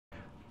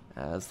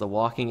As the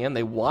walking in,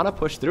 they want to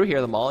push through here.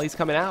 The Molly's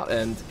coming out,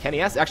 and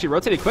KennyS actually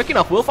rotated quick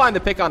enough. Will find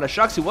the pick on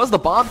Shucks, who was the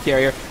bomb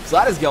carrier. So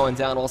that is going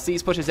down. While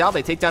C's pushes out,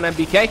 they take down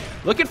MBK.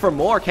 Looking for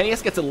more.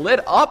 KennyS gets it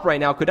lit up right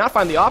now. Could not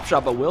find the op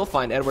shot, but will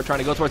find Edward trying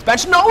to go towards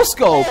bench. No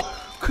scope!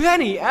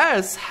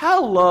 KennyS,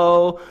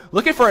 hello.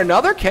 Looking for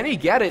another. Can he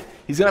get it?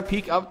 He's going to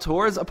peek up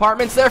towards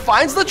apartments there.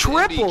 Finds the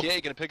triple. MBK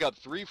going to pick up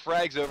 3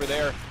 frags over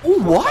there.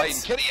 Ooh, what?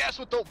 KennyS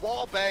with the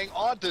wall bang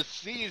onto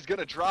C. He's going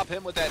to drop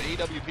him with that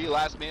AWP.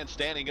 Last man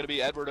standing. Going to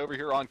be Edward over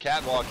here on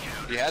catwalk.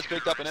 He has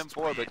picked up an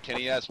M4, but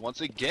KennyS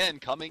once again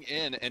coming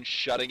in and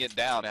shutting it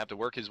down. Have to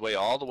work his way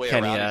all the way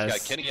around.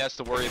 He's got KennyS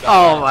to worry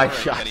about. Oh my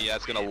god.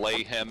 KennyS going to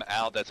lay him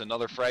out. That's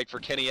another frag for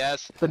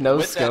KennyS. The no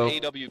with scope.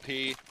 That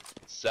AWP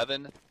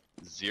 7-0.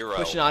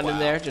 Pushing on in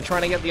there, just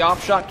trying to get the op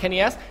shot.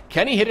 KennyS.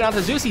 Kenny hit it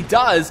onto Zeus. He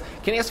does.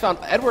 KennyS found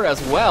Edward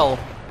as well.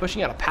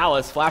 Pushing out a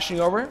Palace,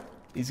 flashing over.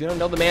 He's going to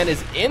know the man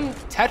is in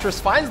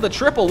Tetris. Finds the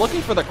triple,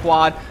 looking for the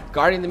quad.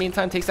 Guardian in the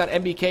meantime takes out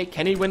MBK.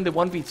 Kenny win the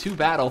 1v2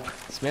 battle.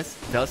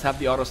 Smith does have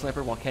the auto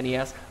sniper while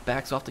KennyS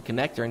backs off the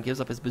connector and gives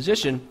up his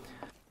position.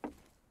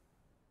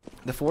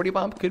 The 40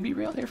 bomb could be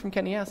real here from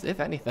KennyS, if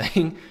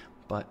anything.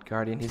 But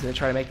Guardian, he's going to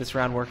try to make this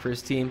round work for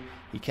his team.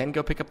 He can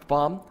go pick up the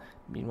bomb.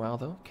 Meanwhile,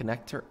 though,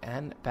 connector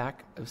and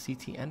back of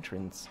CT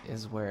entrance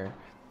is where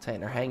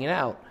Titan are hanging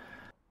out.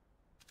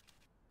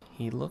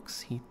 He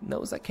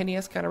knows that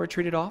KennyS kind of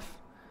retreated off.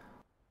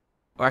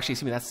 Or actually,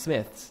 excuse me, that's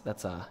Smith's.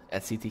 That's at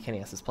CT.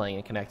 KennyS is playing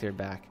a connector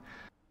back.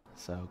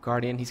 So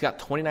Guardian, he's got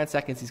 29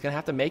 seconds. He's going to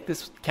have to make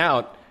this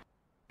count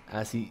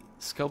as he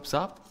scopes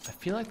up. I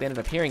feel like they ended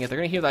up hearing it. They're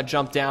going to hear that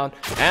jump down.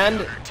 And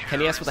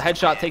KennyS with a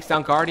headshot takes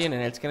down Guardian,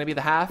 and it's going to be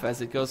the half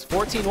as it goes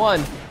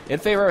 14-1 in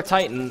favor of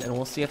Titan. And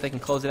we'll see if they can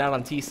close it out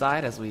on T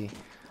side as we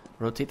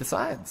rotate the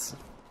sides.